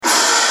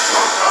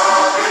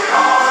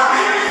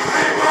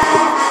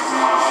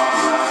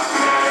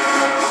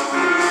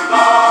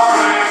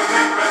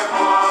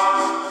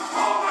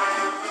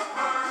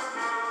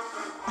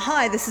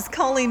this is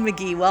Colleen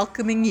McGee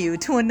welcoming you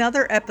to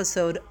another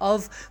episode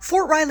of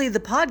Fort Riley the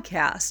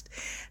podcast.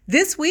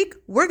 This week,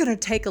 we're going to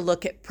take a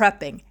look at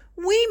prepping.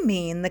 We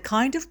mean the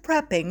kind of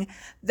prepping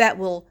that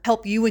will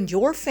help you and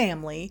your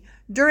family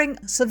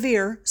during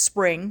severe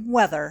spring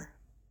weather.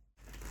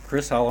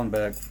 Chris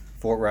Hollenbeck,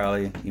 Fort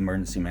Riley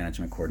Emergency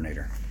Management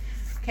Coordinator.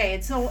 Okay,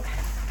 and so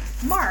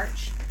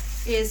March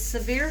is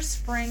Severe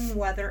Spring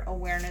Weather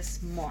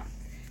Awareness Month.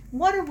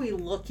 What are we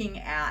looking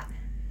at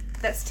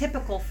that's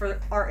typical for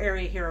our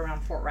area here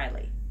around Fort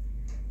Riley?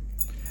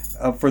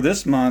 For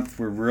this month,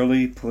 we're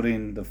really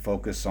putting the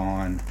focus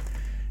on,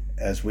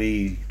 as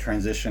we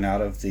transition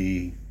out of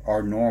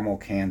our normal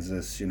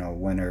Kansas,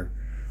 winter,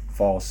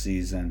 fall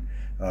season,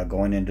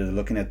 going into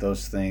looking at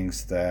those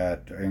things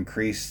that are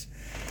increased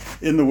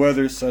in the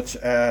weather, such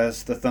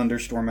as the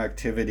thunderstorm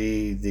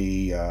activity,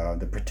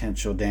 the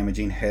potential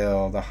damaging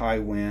hail, the high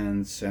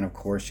winds, and of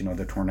course,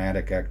 the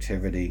tornadic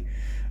activity.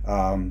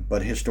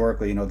 But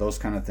historically, those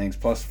kind of things,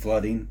 plus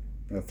flooding,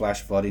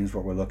 flash flooding is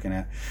what we're looking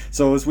at.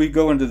 So as we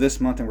go into this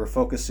month and we're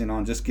focusing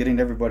on just getting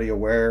everybody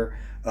aware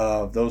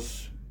of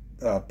those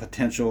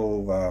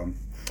potential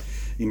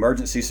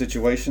emergency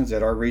situations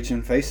that our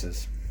region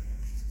faces.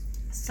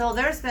 So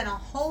there's been a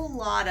whole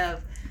lot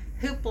of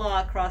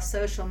hoopla across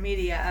social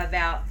media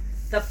about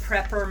the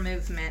prepper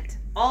movement,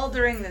 all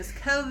during this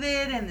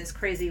COVID and this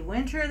crazy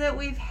winter that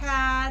we've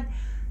had.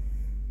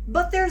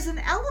 But there's an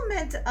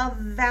element of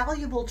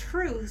valuable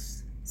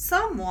truths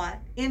somewhat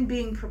in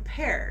being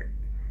prepared.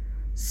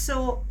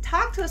 So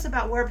talk to us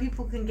about where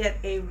people can get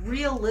a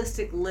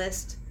realistic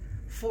list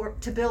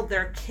to build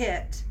their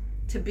kit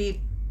to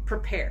be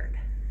prepared.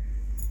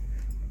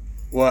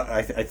 Well,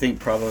 I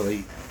think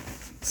probably,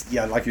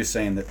 like you're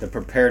saying, that the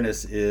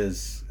preparedness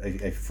is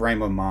a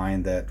frame of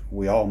mind that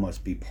we all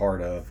must be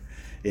part of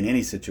in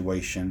any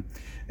situation.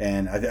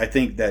 And I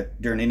think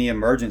that during any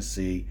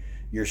emergency,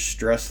 your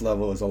stress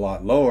level is a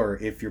lot lower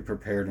if you're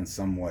prepared in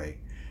some way.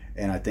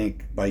 And I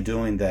think by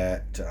doing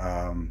that,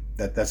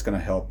 that's going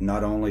to help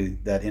not only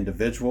that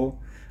individual,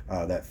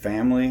 that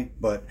family,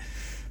 but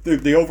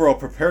the overall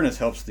preparedness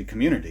helps the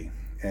community.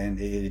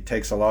 And it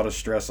takes a lot of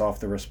stress off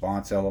the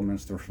response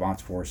elements, the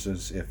response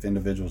forces, if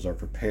individuals are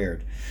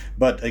prepared.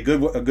 But a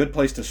good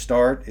place to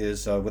start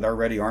is with our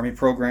Ready Army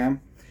program.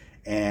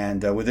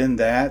 And within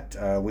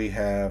that, we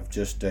have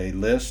just a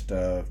list,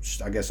 a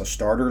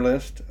starter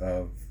list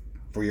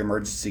for your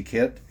emergency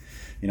kit,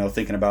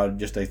 thinking about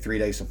just a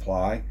 3-day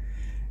supply.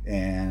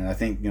 And I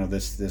think,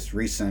 this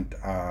recent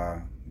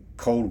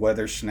cold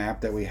weather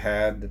snap that we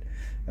had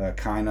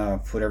kind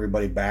of put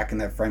everybody back in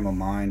that frame of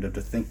mind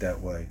to think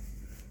that way.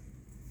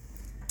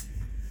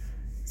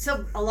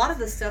 So a lot of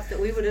the stuff that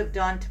we would have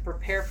done to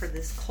prepare for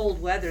this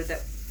cold weather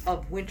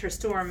of Winter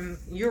Storm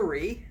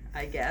Uri,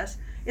 I guess,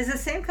 is the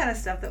same kind of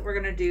stuff that we're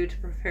going to do to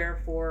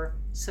prepare for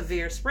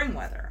severe spring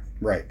weather.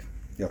 Right.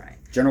 Yep. Right.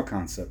 General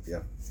concept, yeah.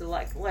 So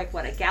like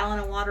what, a gallon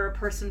of water a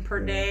person per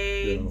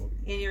day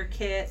in your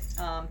kit,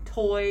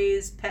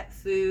 toys, pet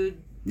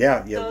food,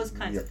 those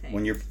kinds of things.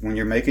 When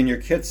you're making your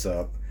kits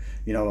up,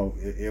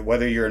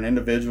 whether you're an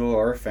individual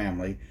or a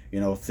family,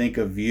 think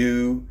of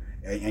you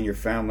and your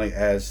family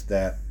as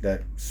that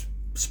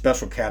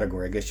special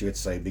category, I guess you would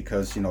say,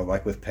 because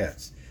like with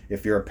pets,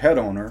 if you're a pet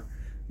owner,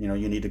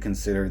 you need to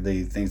consider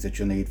the things that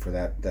you'll need for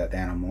that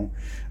animal.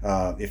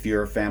 If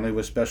you're a family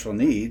with special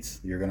needs,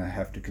 you're going to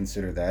have to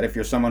consider that. If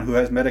you're someone who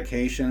has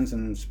medications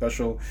and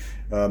special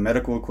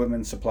medical equipment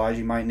and supplies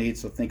you might need,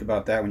 so think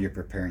about that when you're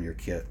preparing your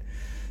kit.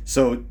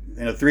 So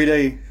in a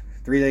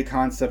 3-day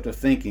concept of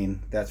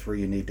thinking, that's where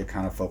you need to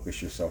kind of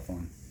focus yourself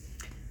on.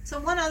 So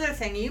one other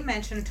thing, you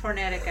mentioned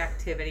tornadic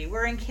activity.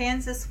 We're in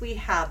Kansas, we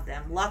have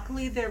them.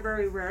 Luckily, they're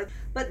very rare.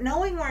 But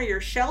knowing where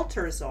your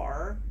shelters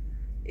are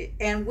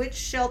and which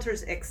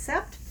shelters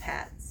accept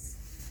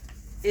pets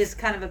is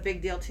kind of a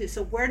big deal too.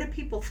 So where do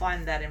people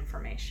find that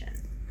information?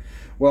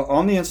 Well,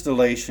 on the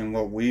installation,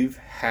 what we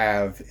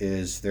have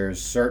is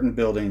there's certain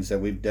buildings that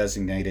we've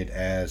designated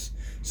as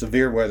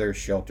severe weather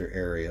shelter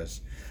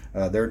areas.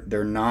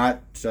 They're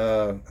not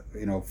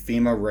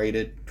FEMA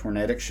rated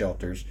tornadic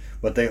shelters,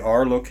 but they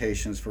are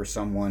locations for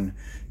someone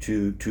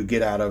to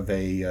get out of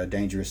a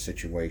dangerous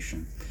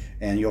situation.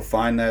 And you'll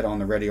find that on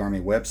the Ready Army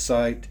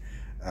website.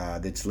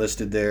 It's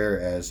listed there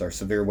as our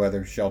severe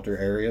weather shelter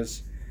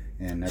areas,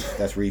 and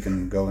that's where you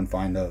can go and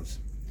find those.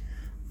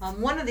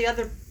 One of the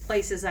other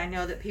places I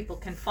know that people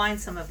can find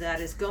some of that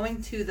is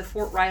going to the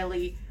Fort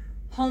Riley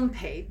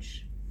homepage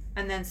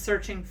and then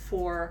searching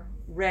for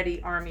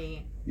Ready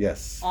Army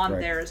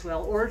there as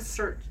well, or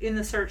in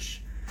the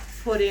search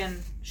put in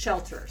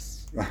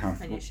shelters,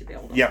 and you should be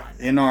able to find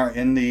it.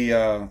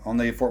 On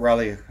the Fort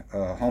Riley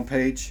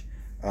homepage,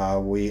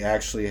 we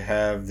actually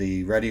have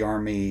the Ready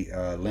Army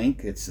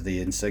link. It's the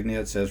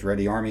insignia. It says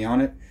Ready Army on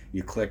it.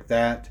 You click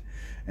that,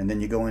 and then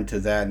you go into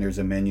that, and there's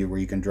a menu where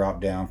you can drop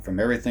down from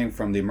everything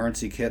from the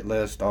emergency kit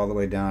list all the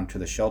way down to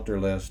the shelter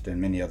list and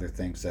many other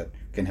things that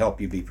can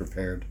help you be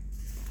prepared.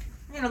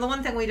 The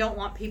one thing we don't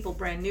want people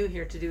brand new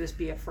here to do is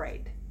be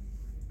afraid.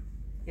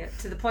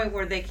 To the point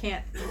where they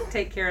can't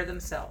take care of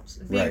themselves.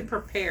 Being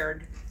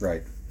prepared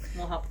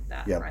will help with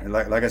that. Yeah, Right. and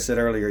like I said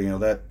earlier,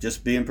 that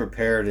just being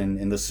prepared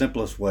in the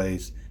simplest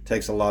ways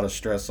takes a lot of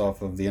stress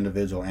off of the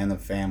individual and the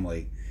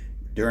family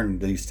during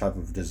these type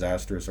of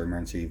disastrous or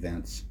emergency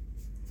events.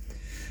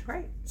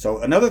 Great. So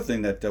another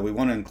thing that we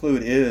want to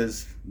include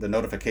is the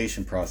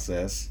notification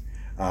process.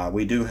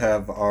 We do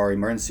have our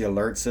emergency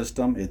alert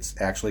system. It's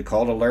actually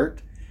called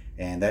Alert,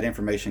 and that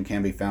information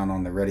can be found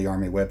on the Ready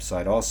Army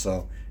website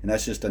also. And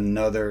that's just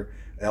another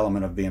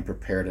element of being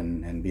prepared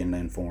and being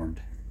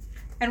informed.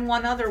 And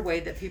one other way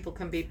that people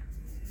can be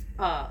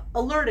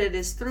alerted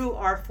is through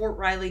our Fort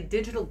Riley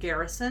Digital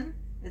Garrison.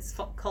 It's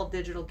called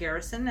Digital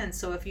Garrison. And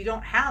so if you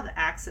don't have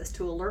access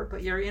to Alert,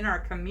 but you're in our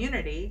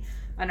community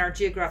and our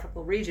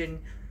geographical region,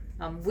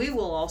 we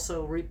will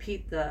also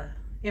repeat the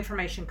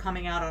information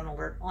coming out on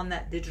Alert on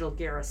that Digital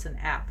Garrison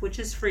app, which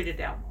is free to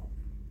download.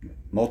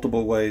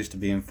 Multiple ways to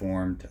be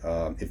informed.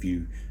 If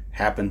you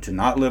happen to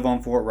not live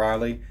on Fort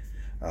Riley,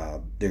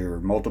 there are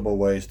multiple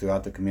ways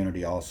throughout the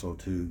community also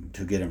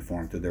to get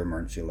informed through their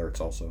emergency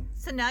alerts also.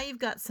 So now you've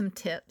got some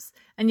tips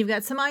and you've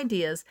got some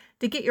ideas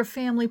to get your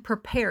family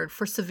prepared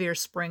for severe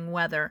spring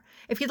weather.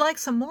 If you'd like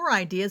some more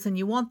ideas and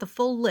you want the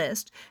full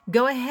list,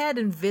 go ahead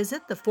and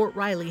visit the Fort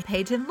Riley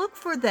page and look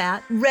for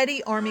that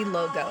Ready Army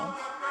logo.